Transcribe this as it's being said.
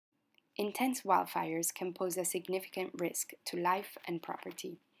Intense wildfires can pose a significant risk to life and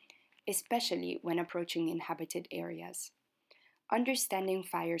property, especially when approaching inhabited areas. Understanding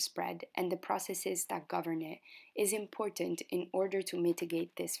fire spread and the processes that govern it is important in order to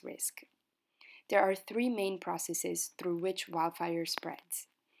mitigate this risk. There are three main processes through which wildfire spreads: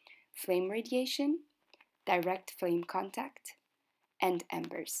 flame radiation, direct flame contact, and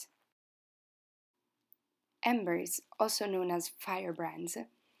embers. Embers, also known as firebrands,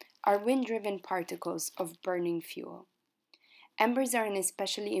 are wind-driven particles of burning fuel. Embers are an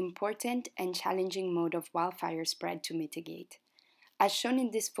especially important and challenging mode of wildfire spread to mitigate. As shown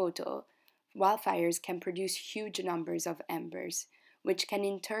in this photo, wildfires can produce huge numbers of embers, which can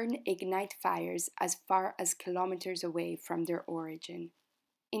in turn ignite fires as far as kilometers away from their origin.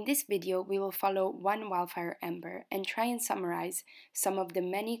 In this video, we will follow one wildfire ember and try and summarize some of the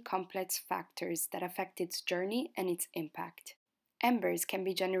many complex factors that affect its journey and its impact. Embers can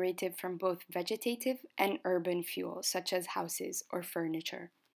be generated from both vegetative and urban fuel, such as houses or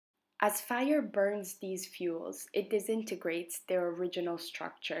furniture. As fire burns these fuels, it disintegrates their original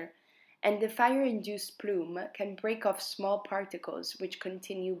structure, and the fire-induced plume can break off small particles which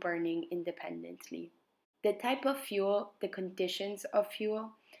continue burning independently. The type of fuel, the conditions of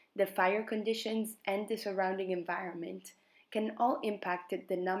fuel, the fire conditions, and the surrounding environment can all impact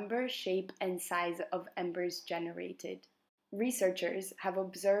the number, shape, and size of embers generated. Researchers have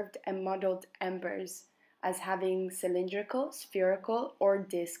observed and modeled embers as having cylindrical, spherical, or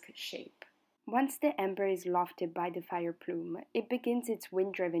disc shape. Once the ember is lofted by the fire plume, it begins its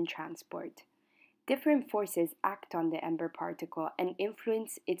wind-driven transport. Different forces act on the ember particle and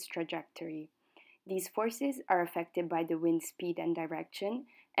influence its trajectory. These forces are affected by the wind speed and direction,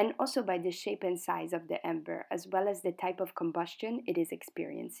 and also by the shape and size of the ember, as well as the type of combustion it is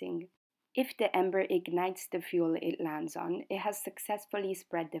experiencing. If the ember ignites the fuel it lands on, it has successfully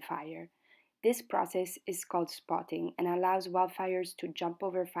spread the fire. This process is called spotting and allows wildfires to jump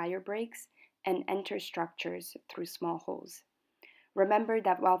over fire breaks and enter structures through small holes. Remember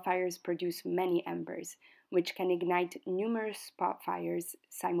that wildfires produce many embers, which can ignite numerous spot fires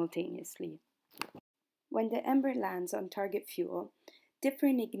simultaneously. When the ember lands on target fuel,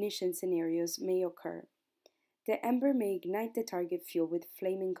 different ignition scenarios may occur. The ember may ignite the target fuel with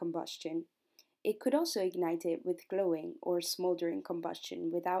flaming combustion. It could also ignite it with glowing or smoldering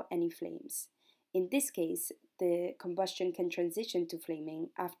combustion without any flames. In this case, the combustion can transition to flaming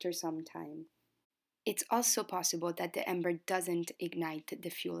after some time. It's also possible that the ember doesn't ignite the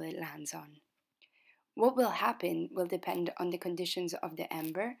fuel it lands on. What will happen will depend on the conditions of the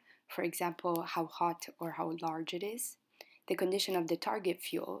ember, for example, how hot or how large it is, the condition of the target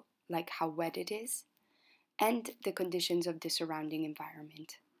fuel, like how wet it is, and the conditions of the surrounding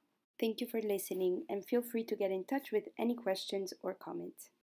environment. Thank you for listening, and feel free to get in touch with any questions or comments.